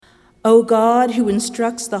O God, who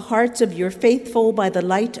instructs the hearts of your faithful by the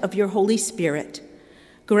light of your Holy Spirit,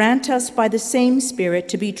 grant us by the same Spirit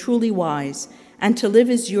to be truly wise and to live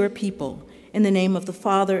as your people. In the name of the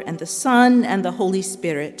Father, and the Son, and the Holy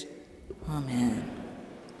Spirit. Amen.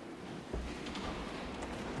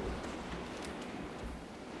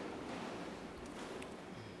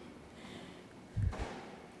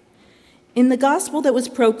 In the gospel that was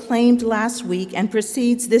proclaimed last week and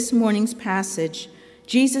precedes this morning's passage,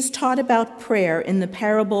 Jesus taught about prayer in the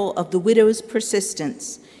parable of the widow's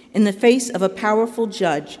persistence in the face of a powerful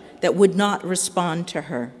judge that would not respond to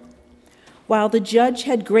her. While the judge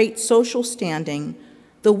had great social standing,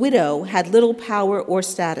 the widow had little power or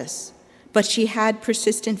status, but she had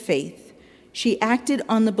persistent faith. She acted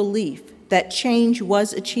on the belief that change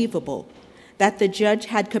was achievable, that the judge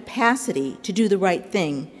had capacity to do the right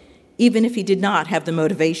thing, even if he did not have the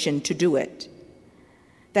motivation to do it,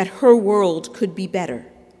 that her world could be better,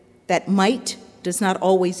 that might does not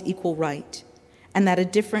always equal right, and that a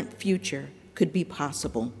different future could be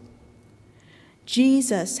possible.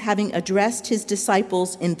 Jesus, having addressed his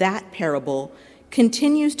disciples in that parable,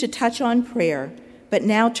 continues to touch on prayer, but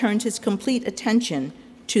now turns his complete attention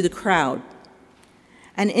to the crowd.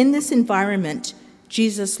 And in this environment,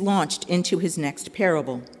 Jesus launched into his next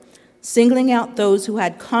parable, singling out those who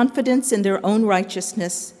had confidence in their own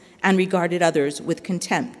righteousness and regarded others with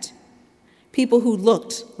contempt, people who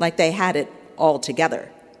looked like they had it all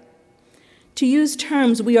together. To use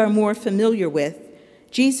terms we are more familiar with,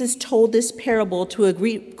 Jesus told this parable to a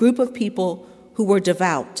group of people who were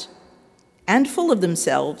devout and full of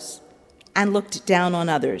themselves and looked down on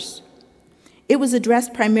others. It was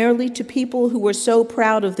addressed primarily to people who were so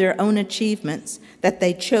proud of their own achievements that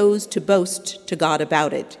they chose to boast to God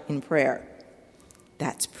about it in prayer.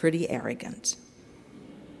 That's pretty arrogant.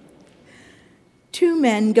 2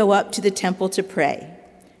 men go up to the temple to pray.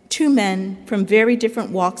 2 men from very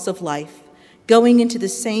different walks of life, going into the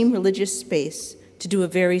same religious space to do a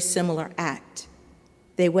very similar act.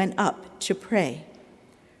 They went up to pray.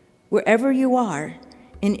 Wherever you are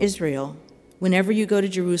in Israel, whenever you go to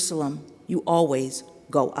Jerusalem, you always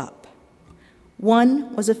go up.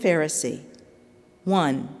 One was a Pharisee,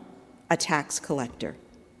 one a tax collector.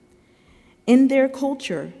 In their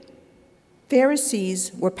culture,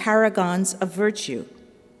 Pharisees were paragons of virtue,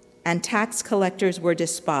 and tax collectors were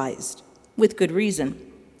despised, with good reason.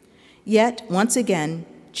 Yet, once again,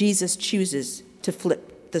 Jesus chooses to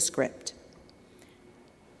flip the script.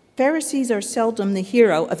 Pharisees are seldom the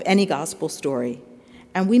hero of any gospel story,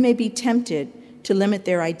 and we may be tempted to limit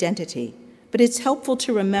their identity, but it's helpful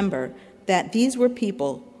to remember that these were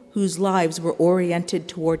people whose lives were oriented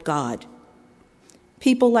toward God.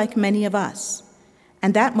 People like many of us,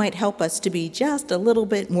 and that might help us to be just a little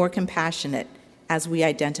bit more compassionate as we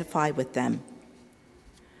identify with them.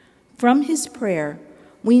 From his prayer,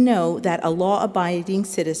 we know that a law-abiding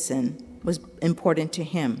citizen was important to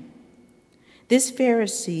him. This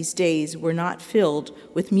Pharisee's days were not filled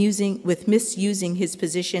with misusing his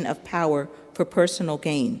position of power for personal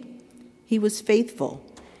gain. He was faithful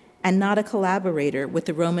and not a collaborator with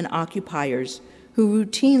the Roman occupiers who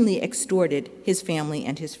routinely extorted his family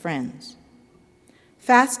and his friends.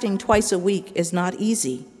 Fasting twice a week is not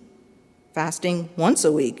easy. Fasting once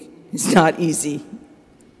a week is not easy.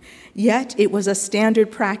 Yet it was a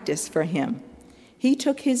standard practice for him. He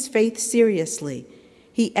took his faith seriously.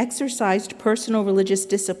 He exercised personal religious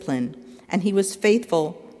discipline, and he was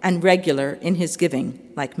faithful and regular in his giving,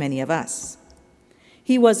 like many of us.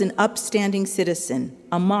 He was an upstanding citizen,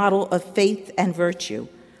 a model of faith and virtue,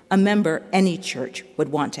 a member any church would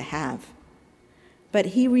want to have. But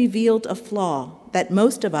he revealed a flaw that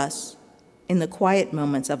most of us, in the quiet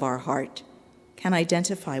moments of our heart, can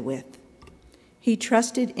identify with. He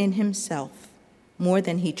trusted in himself more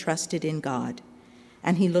than he trusted in God,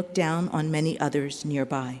 and he looked down on many others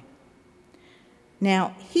nearby.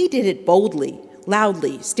 Now, he did it boldly,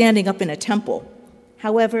 loudly, standing up in a temple.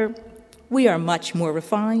 However, we are much more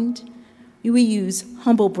refined. We use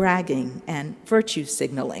humble bragging and virtue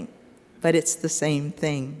signaling, but it's the same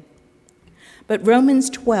thing. But Romans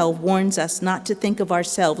 12 warns us not to think of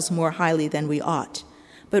ourselves more highly than we ought,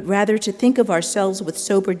 but rather to think of ourselves with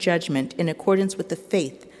sober judgment in accordance with the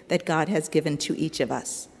faith that God has given to each of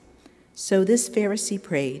us. So this Pharisee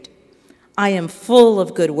prayed, I am full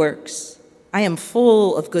of good works. I am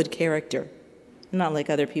full of good character, not like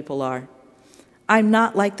other people are. I'm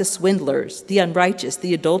not like the swindlers, the unrighteous,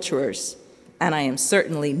 the adulterers, and I am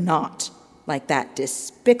certainly not like that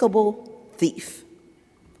despicable thief.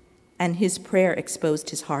 And his prayer exposed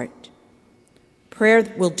his heart.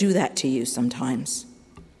 Prayer will do that to you sometimes.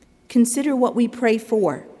 Consider what we pray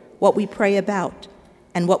for, what we pray about,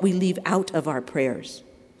 and what we leave out of our prayers.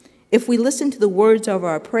 If we listen to the words of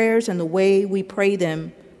our prayers and the way we pray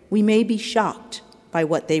them, we may be shocked by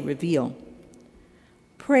what they reveal.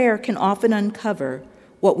 Prayer can often uncover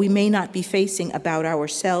what we may not be facing about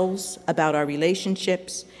ourselves, about our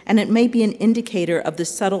relationships, and it may be an indicator of the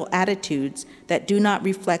subtle attitudes that do not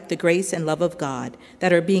reflect the grace and love of God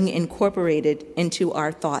that are being incorporated into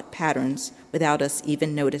our thought patterns without us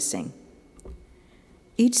even noticing.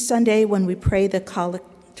 Each Sunday when we pray the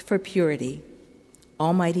Collect for Purity,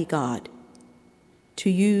 Almighty God,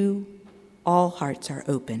 to you all hearts are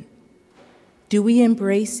open. Do we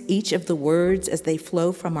embrace each of the words as they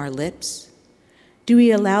flow from our lips? Do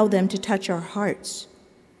we allow them to touch our hearts?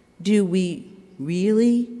 Do we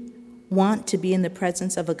really want to be in the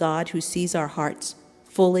presence of a God who sees our hearts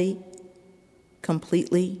fully,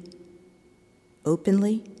 completely,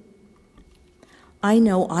 openly? I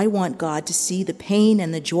know I want God to see the pain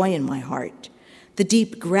and the joy in my heart, the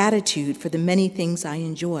deep gratitude for the many things I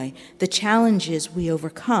enjoy, the challenges we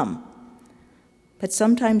overcome. But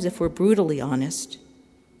sometimes, if we're brutally honest,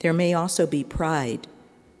 there may also be pride,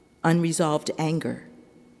 unresolved anger,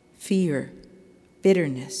 fear,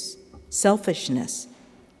 bitterness, selfishness,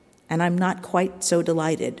 and I'm not quite so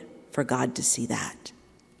delighted for God to see that.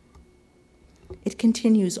 It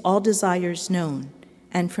continues, all desires known,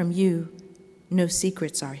 and from you no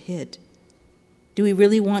secrets are hid. Do we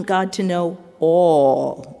really want God to know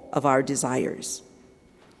all of our desires?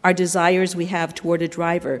 Our desires we have toward a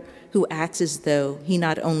driver who acts as though he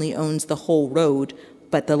not only owns the whole road,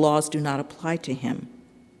 but the laws do not apply to him.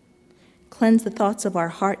 Cleanse the thoughts of our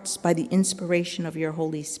hearts by the inspiration of your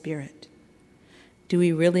Holy Spirit. Do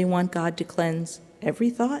we really want God to cleanse every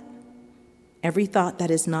thought? Every thought that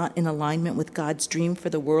is not in alignment with God's dream for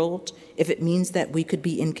the world, if it means that we could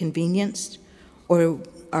be inconvenienced, or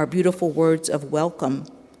our beautiful words of welcome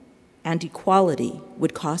and equality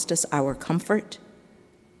would cost us our comfort?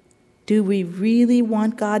 Do we really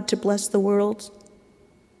want God to bless the world,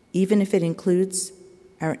 even if it includes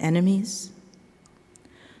our enemies?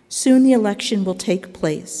 Soon the election will take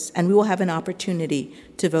place, and we will have an opportunity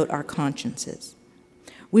to vote our consciences.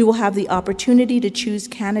 We will have the opportunity to choose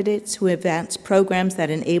candidates who advance programs that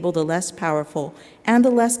enable the less powerful and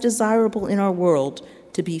the less desirable in our world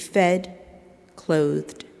to be fed,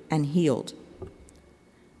 clothed, and healed.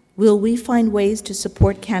 Will we find ways to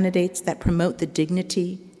support candidates that promote the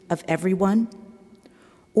dignity of everyone?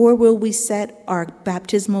 Or will we set our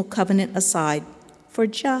baptismal covenant aside for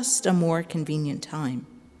just a more convenient time?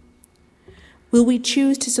 Will we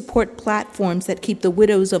choose to support platforms that keep the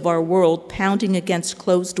widows of our world pounding against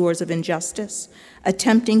closed doors of injustice,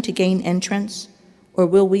 attempting to gain entrance, or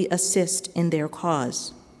will we assist in their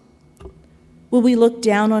cause? Will we look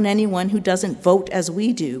down on anyone who doesn't vote as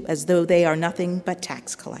we do, as though they are nothing but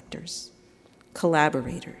tax collectors,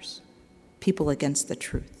 collaborators, people against the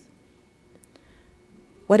truth?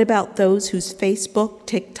 What about those whose Facebook,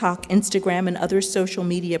 TikTok, Instagram, and other social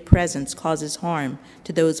media presence causes harm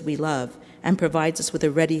to those we love and provides us with a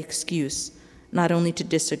ready excuse not only to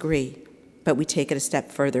disagree, but we take it a step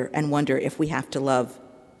further and wonder if we have to love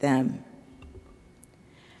them?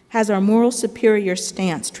 Has our moral superior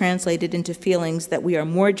stance translated into feelings that we are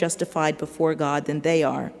more justified before God than they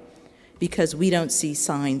are because we don't see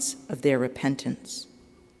signs of their repentance?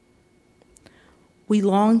 We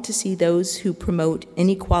long to see those who promote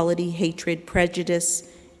inequality, hatred, prejudice,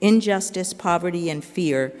 injustice, poverty, and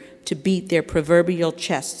fear to beat their proverbial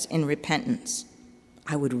chests in repentance.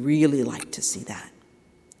 I would really like to see that.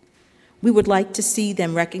 We would like to see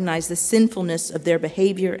them recognize the sinfulness of their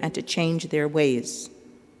behavior and to change their ways.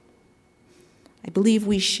 I believe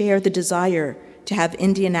we share the desire to have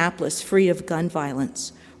Indianapolis free of gun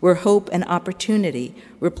violence, where hope and opportunity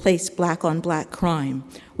replace black-on-black crime,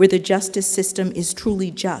 where the justice system is truly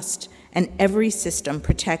just and every system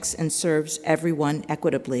protects and serves everyone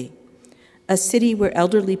equitably. A city where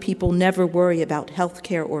elderly people never worry about health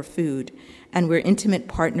care or food, and where intimate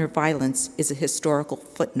partner violence is a historical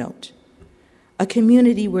footnote. A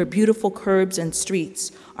community where beautiful curbs and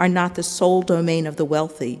streets are not the sole domain of the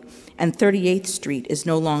wealthy, and 38th Street is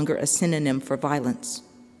no longer a synonym for violence,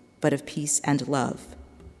 but of peace and love.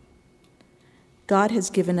 God has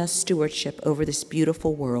given us stewardship over this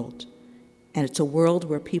beautiful world, and it's a world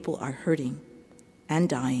where people are hurting and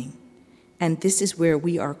dying, and this is where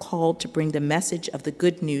we are called to bring the message of the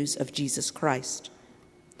good news of Jesus Christ.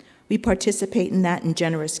 We participate in that in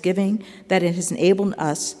generous giving, that it has enabled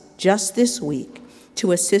us just this week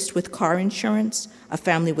to assist with car insurance, a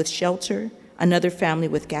family with shelter, another family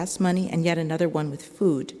with gas money, and yet another one with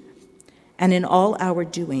food. And in all our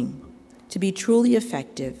doing, to be truly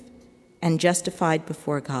effective and justified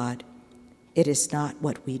before God, It is not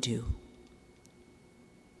what we do.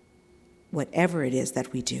 Whatever it is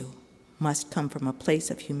that we do must come from a place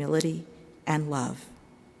of humility and love,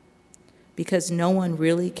 because no one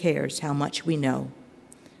really cares how much we know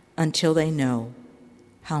until they know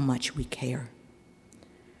how much we care.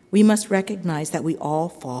 We must recognize that we all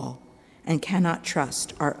fall and cannot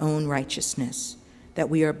trust our own righteousness, that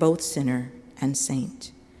we are both sinner and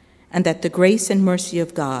saint, and that the grace and mercy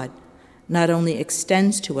of God not only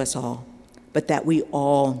extends to us all, but that we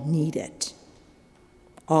all need it.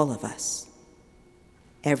 All of us.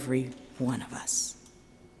 Every one of us.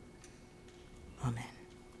 Amen.